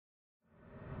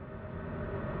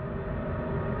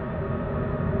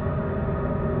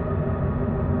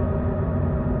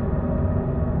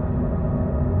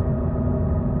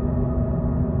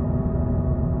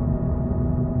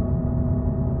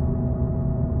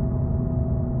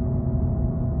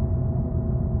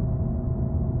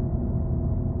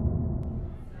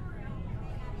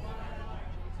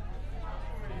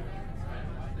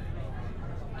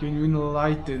Can you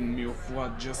enlighten me of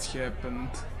what just happened?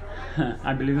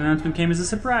 I believe the announcement came as a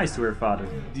surprise to her father.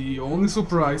 The only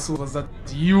surprise was that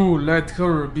you let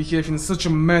her behave in such a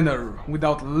manner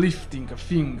without lifting a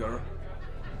finger.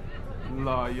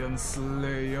 Lion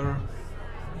Slayer.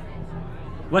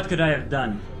 What could I have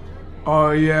done?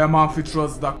 I am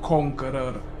Iphicles the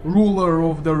Conqueror, ruler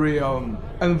of the realm,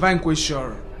 and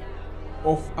vanquisher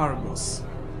of Argos.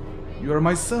 You are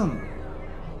my son,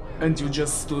 and you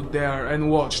just stood there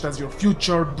and watched as your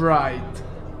future bride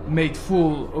made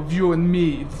fool of you and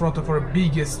me in front of her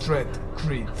biggest threat,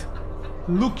 Crete.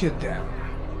 Look at them.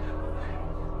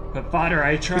 But father,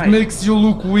 I tried. It makes you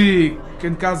look weak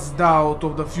and cast doubt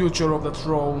of the future of the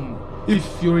throne,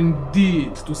 if you're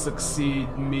indeed to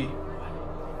succeed me.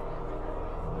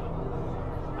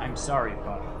 I'm sorry,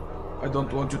 father. I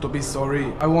don't want you to be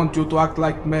sorry. I want you to act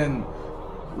like men.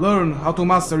 Learn how to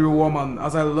master your woman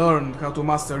as I learned how to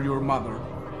master your mother.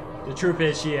 The truth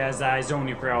is she has eyes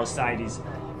only for Alcides.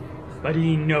 But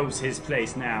he knows his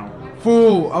place now.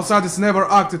 Fool! Alcides never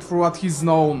acted for what he's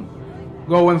known.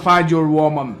 Go and find your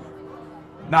woman.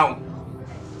 Now!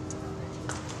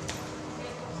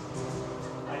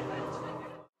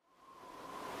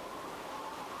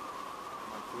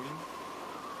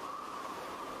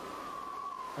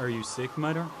 Are you sick,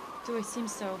 Mother? Do I seem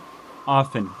so?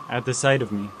 Often, at the sight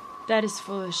of me. That is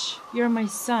foolish. You're my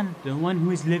son. The one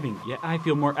who is living, yet I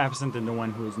feel more absent than the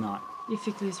one who is not.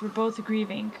 Iphicles, we're both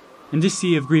grieving. In this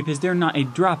sea of grief is there not a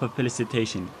drop of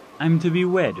felicitation? I'm to be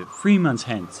wed 3 months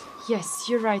hence. Yes,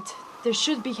 you're right. There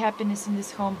should be happiness in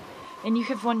this home, and you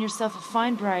have won yourself a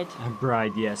fine bride. A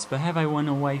bride, yes, but have I won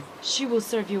a wife? She will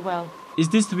serve you well. Is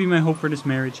this to be my hope for this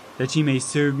marriage? That she may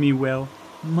serve me well?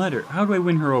 Mother, how do I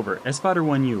win her over, as father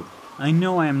won you? I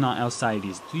know I am not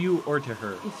Alcides, to you or to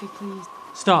her. If you please.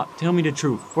 Stop, tell me the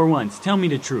truth. For once, tell me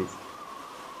the truth.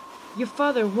 Your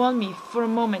father won me for a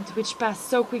moment which passed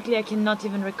so quickly I cannot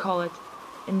even recall it.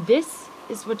 And this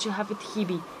is what you have with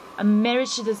Hebe, a marriage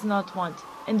she does not want,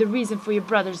 and the reason for your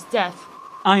brother's death.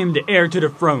 I am the heir to the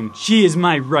throne. She is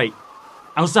my right.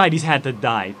 Alcides had to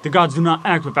die. The gods do not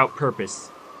act without purpose.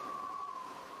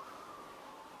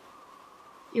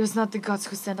 It was not the gods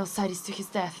who sent Alcides to his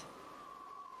death.